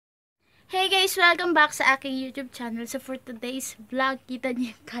guys! Welcome back sa aking YouTube channel. So for today's vlog, kita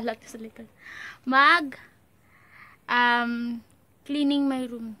niyo yung kalat sa likod. Cleaning my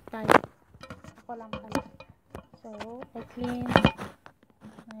room tayo. Ako lang pala. So, I clean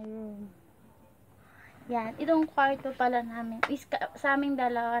my room. Yan. Itong kwarto pala namin is sa aming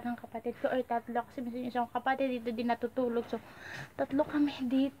dalawa ng kapatid ko or tatlo. Kasi minsan yung isang kapatid dito din natutulog. So, tatlo kami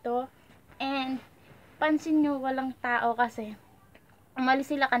dito. And, pansin nyo walang tao kasi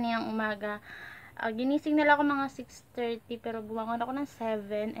umalis sila kaninang umaga. Ginising nila ako mga 6:30 pero bumangon ako ng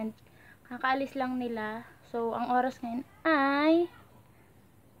 7 and kakaalis lang nila. So, ang oras ngayon ay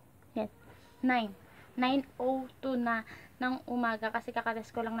 9:02 na ng umaga kasi kakates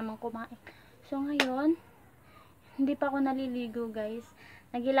ko lang naman kumain. So, ngayon, hindi pa ako naliligo, guys.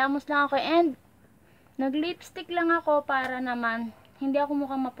 Naghilamos lang ako and nag-lipstick lang ako para naman hindi ako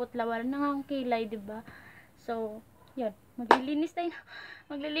mukhang maputla. Wala nang akong kilay, diba? So, yun. Maglilinis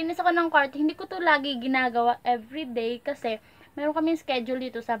ako ng kwarto. Hindi ko to lagi ginagawa everyday kasi meron kaming schedule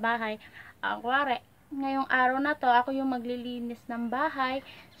dito sa bahay. Kuwari, ngayong araw na to, ako yung maglilinis ng bahay.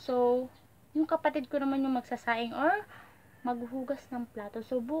 So, yung kapatid ko naman yung magsasaing or maghuhugas ng plato.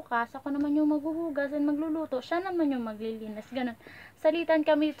 So, bukas, ako naman yung maghuhugas and magluluto. Siya naman yung maglilinis. Ganun. Salitan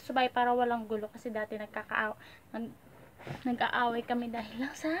kami dito sa bahay para walang gulo kasi dati nag-aaway kami dahil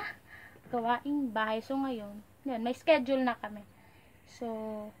lang sa gawaing bahay. So, ngayon, yan, may schedule na kami. So,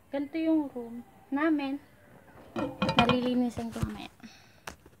 ganito yung room namin. Nalilinisan ko mamaya.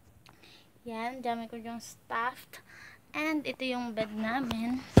 Yan, dami ko yung stuffed. And, ito yung bed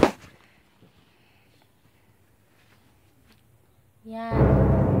namin. Yan.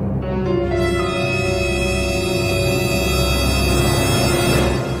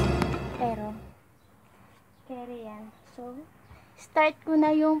 Pero, carry yan. So, start ko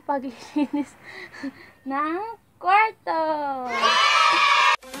na yung paglilinis ng kwarto.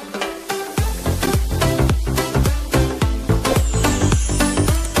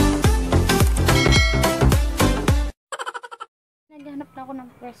 Naghanap na ako ng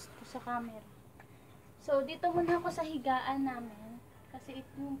pwesto sa camera. So, dito muna ako sa higaan namin. Kasi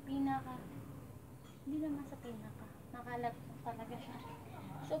ito yung pinaka, hindi naman sa pinaka, nakalat talaga siya.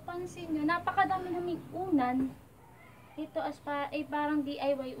 So, pansin nyo, napakadami naming unan. Ito parang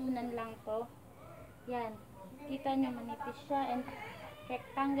DIY unan lang to. Yan. Kita nyo, manipis siya. And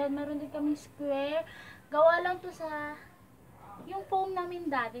rectangle. Meron din kami square. Gawa lang to sa yung foam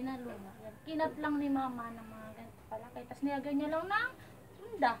namin dati na luma. Yan. Kinat lang ni mama ng mga ganito palaki. Tapos nilagay niya lang ng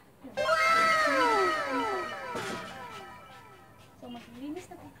sunda. Wow! So, maglinis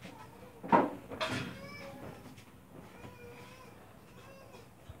na tayo.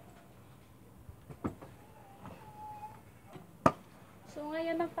 So,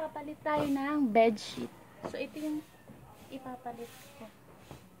 ngayon magpapalit tayo ng bedsheet. So, ito yung ipapalit ko.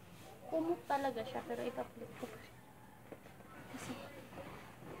 Kumot talaga siya, pero ipapalit ko pa siya. Kasi,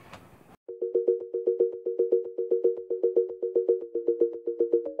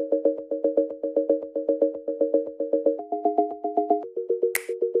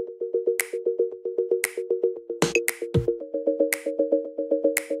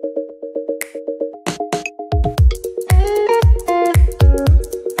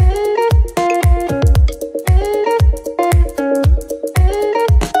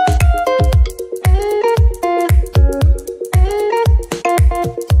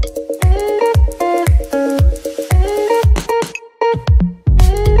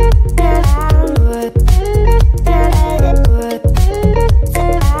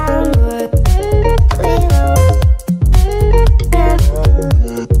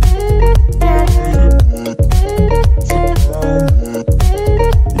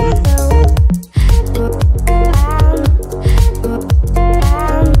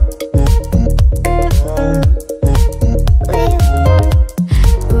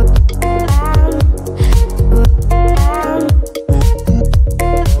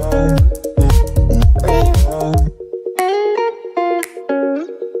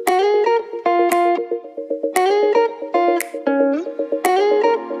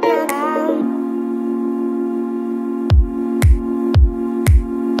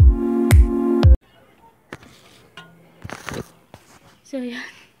 so, yan.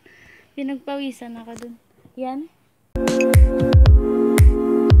 Pinagpawisan ako dun. Yan.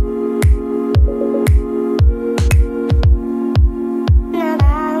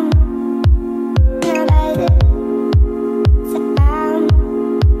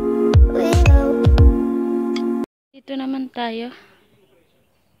 Dito naman tayo.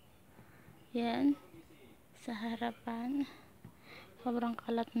 Yan. Sa harapan. Sobrang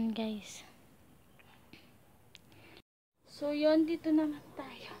kalat nun, guys. So, yun, dito naman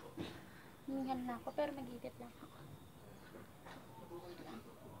tayo. Hingal na ako, pero nag-edit lang ako.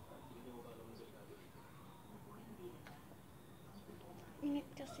 Init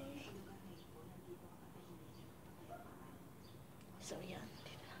kasi. So, yan.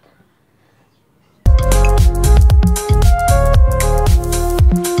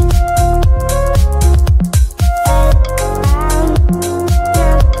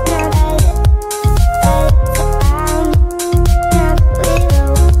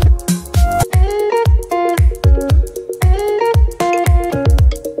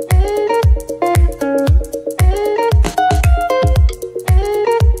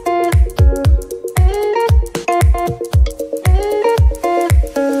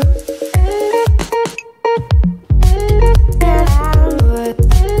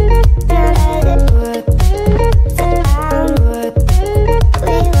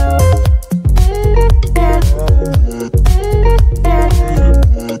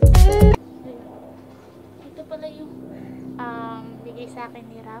 Sa akin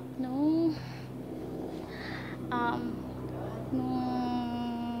ni Rap nung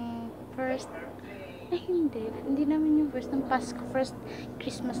first hindi namin yung first ng Pasko, first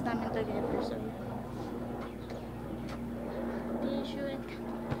Christmas namin together. So t-shirt,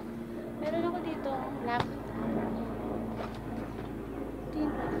 meron ako dito laptop. Ito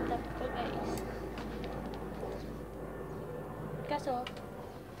yung laptop ko, guys, kaso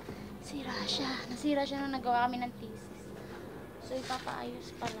nasira siya nung nagawa kami ng thesis. So,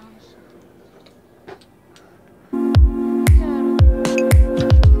 ipapaayos pa lang siya.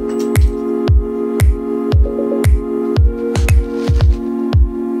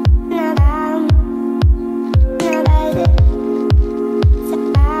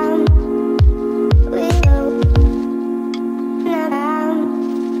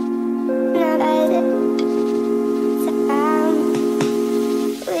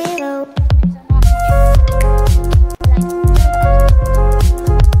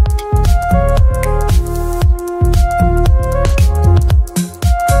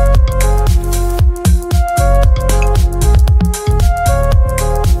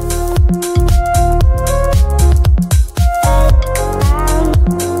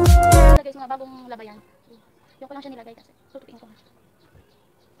 Yung ko lang siya nilagay kasi tutupiin ko nga siya.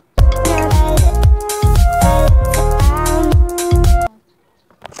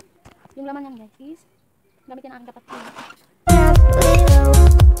 Yung laman yan, guys, is gamit yan ang aking kapatid.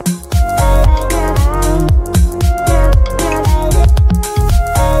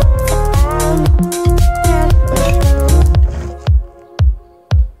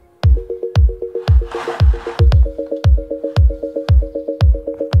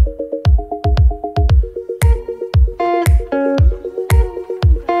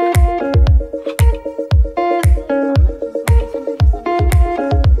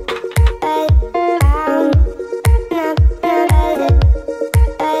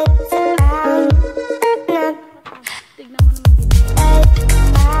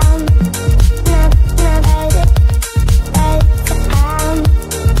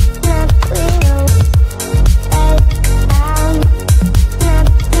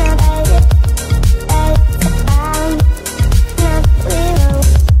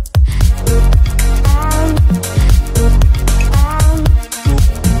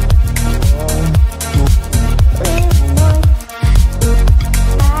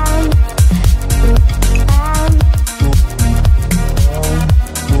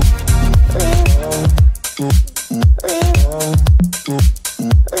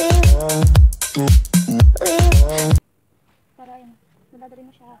 Para yun, madadali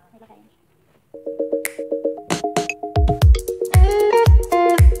mo siya, nilakain siya.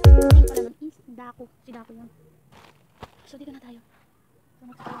 Yung pala nun is dako, si dako yun. So dito na tayo. So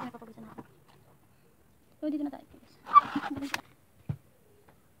nagpapagusan na ako. So dito na tayo, guys.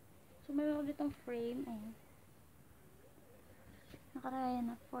 So meron ulit ang frame, ayun. Nakaraya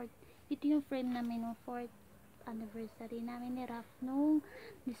na 4th. Ito yung frame namin ng 4th anniversary namin ni Raf noong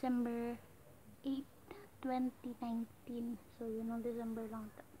December 8, 2019. So yun, noong December lang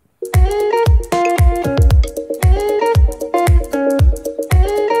ito.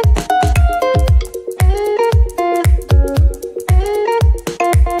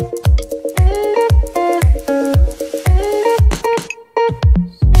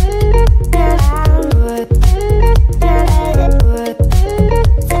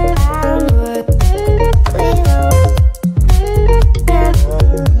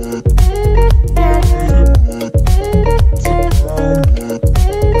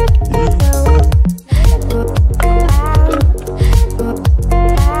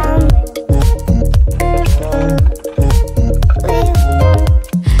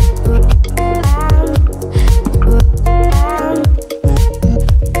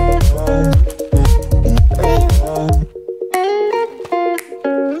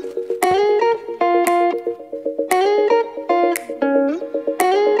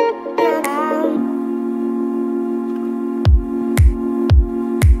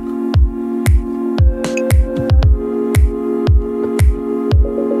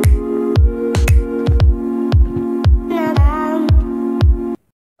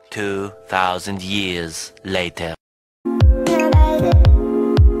 2,000 years later.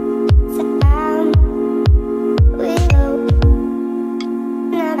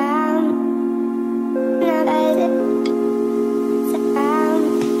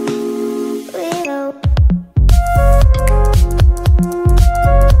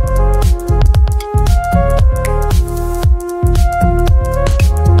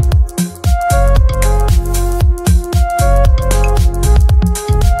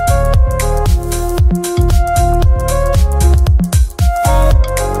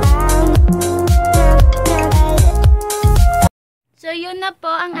 So, yun na po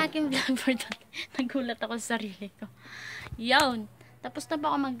ang aking vlog for today. Nagulat ako sa sarili ko. Yun. Tapos na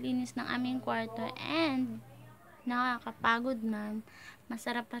po ako maglinis ng aming kwarto and nakakapagod man.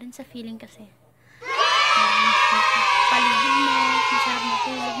 Masarap pa rin sa feeling kasi. Paligid mo, masarap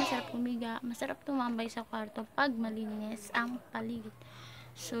matulog, masarap humiga, masarap tumambay sa kwarto pag malinis ang paligid.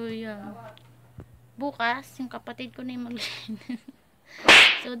 So, yun. Bukas, yung kapatid ko na yung maglinis.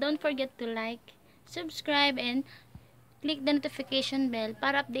 So, don't forget to like, subscribe, and click the notification bell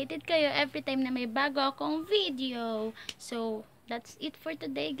para updated kayo every time na may bago akong video. So, that's it for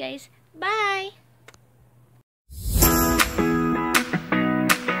today, guys. Bye!